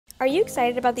Are you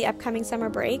excited about the upcoming summer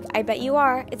break? I bet you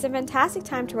are. It's a fantastic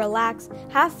time to relax,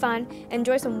 have fun, and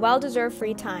enjoy some well-deserved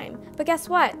free time. But guess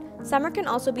what? Summer can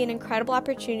also be an incredible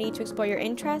opportunity to explore your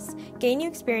interests, gain new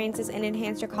experiences, and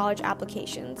enhance your college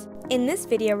applications. In this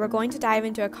video, we're going to dive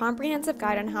into a comprehensive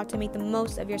guide on how to make the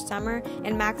most of your summer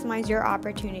and maximize your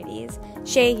opportunities.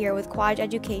 Shay here with Quad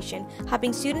Education,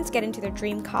 helping students get into their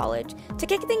dream college. To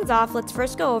kick things off, let's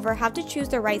first go over how to choose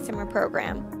the right summer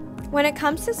program. When it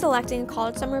comes to selecting a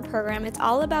college summer program, it's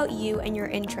all about you and your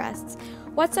interests.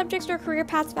 What subjects or career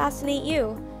paths fascinate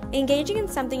you? Engaging in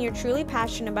something you're truly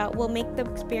passionate about will make the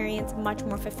experience much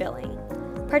more fulfilling.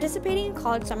 Participating in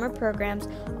college summer programs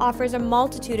offers a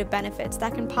multitude of benefits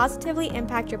that can positively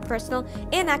impact your personal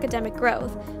and academic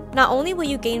growth. Not only will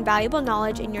you gain valuable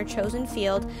knowledge in your chosen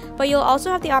field, but you'll also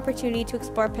have the opportunity to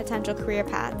explore potential career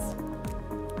paths.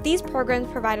 These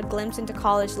programs provide a glimpse into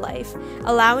college life,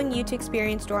 allowing you to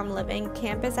experience dorm living,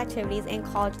 campus activities, and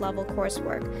college-level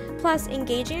coursework. Plus,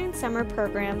 engaging in summer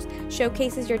programs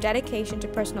showcases your dedication to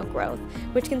personal growth,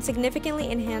 which can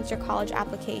significantly enhance your college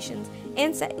applications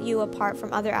and set you apart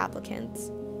from other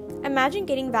applicants. Imagine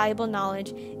getting valuable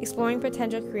knowledge, exploring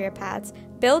potential career paths,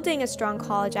 building a strong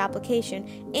college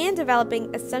application, and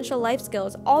developing essential life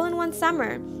skills all in one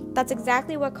summer. That's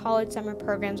exactly what college summer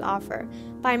programs offer.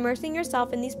 By immersing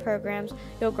yourself in these programs,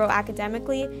 you'll grow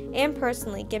academically and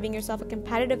personally, giving yourself a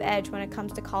competitive edge when it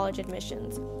comes to college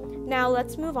admissions. Now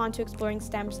let's move on to exploring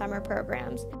STEM summer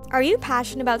programs. Are you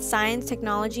passionate about science,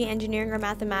 technology, engineering, or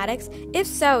mathematics? If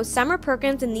so, summer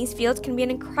programs in these fields can be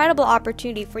an incredible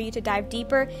opportunity for you to dive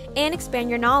deeper and expand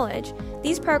your knowledge.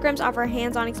 These programs offer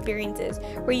hands-on experiences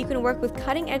where you can work with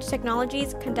cutting-edge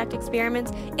technologies, conduct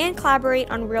experiments, and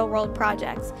collaborate on real-world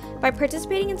projects. By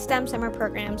participating in STEM summer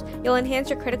programs, you'll enhance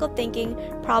your critical thinking,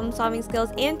 problem-solving skills,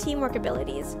 and teamwork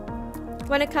abilities.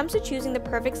 When it comes to choosing the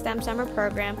perfect STEM summer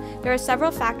program, there are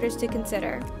several factors to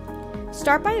consider.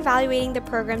 Start by evaluating the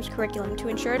program's curriculum to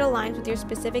ensure it aligns with your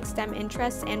specific STEM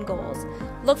interests and goals.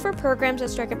 Look for programs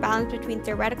that strike a balance between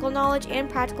theoretical knowledge and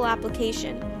practical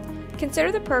application.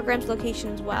 Consider the program's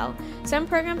location as well. Some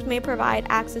programs may provide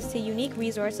access to unique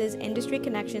resources, industry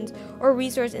connections, or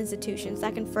resource institutions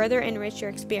that can further enrich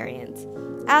your experience.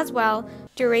 As well,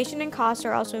 duration and cost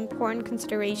are also important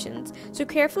considerations, so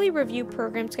carefully review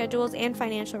program schedules and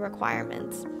financial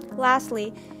requirements.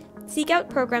 Lastly, seek out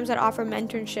programs that offer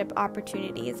mentorship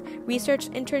opportunities, research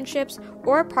internships,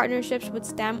 or partnerships with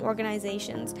STEM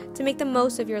organizations to make the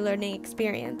most of your learning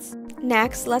experience.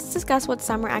 Next, let's discuss what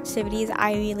summer activities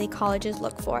Ivy League colleges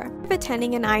look for. If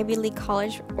attending an Ivy League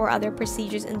college or other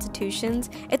prestigious institutions,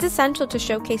 it's essential to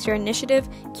showcase your initiative,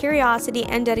 curiosity,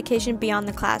 and dedication beyond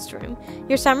the classroom.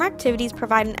 Your summer activities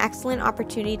provide an excellent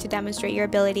opportunity to demonstrate your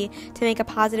ability to make a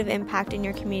positive impact in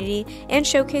your community and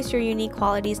showcase your unique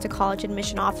qualities to college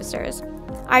admission officers.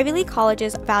 Ivy League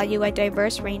colleges value a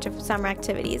diverse range of summer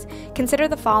activities. Consider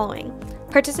the following.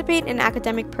 Participate in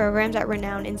academic programs at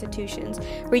renowned institutions,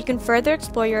 where you can further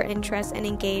explore your interests and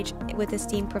engage with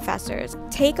esteemed professors.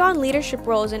 Take on leadership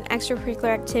roles in extracurricular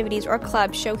activities or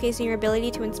clubs, showcasing your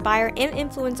ability to inspire and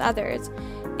influence others.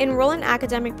 Enroll in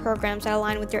academic programs that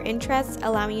align with your interests,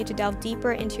 allowing you to delve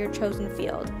deeper into your chosen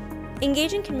field.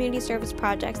 Engage in community service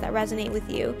projects that resonate with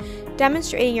you,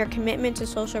 demonstrating your commitment to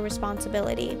social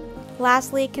responsibility.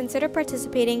 Lastly, consider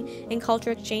participating in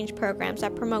culture exchange programs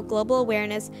that promote global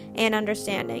awareness and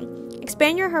understanding.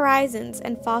 Expand your horizons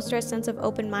and foster a sense of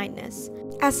open-mindedness.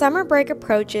 As summer break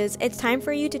approaches, it's time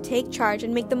for you to take charge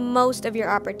and make the most of your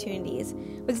opportunities.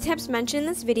 With the tips mentioned in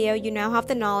this video, you now have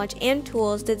the knowledge and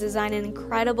tools to design an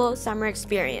incredible summer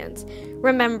experience.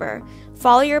 Remember,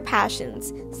 follow your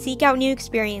passions, seek out new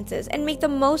experiences, and make the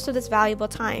most of this valuable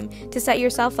time to set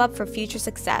yourself up for future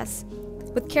success.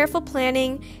 With careful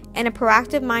planning and a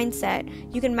proactive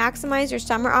mindset, you can maximize your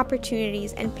summer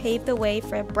opportunities and pave the way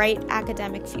for a bright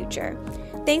academic future.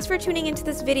 Thanks for tuning into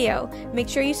this video. Make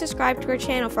sure you subscribe to our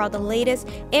channel for all the latest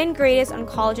and greatest on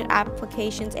college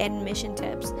applications and admission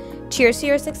tips. Cheers to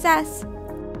your success!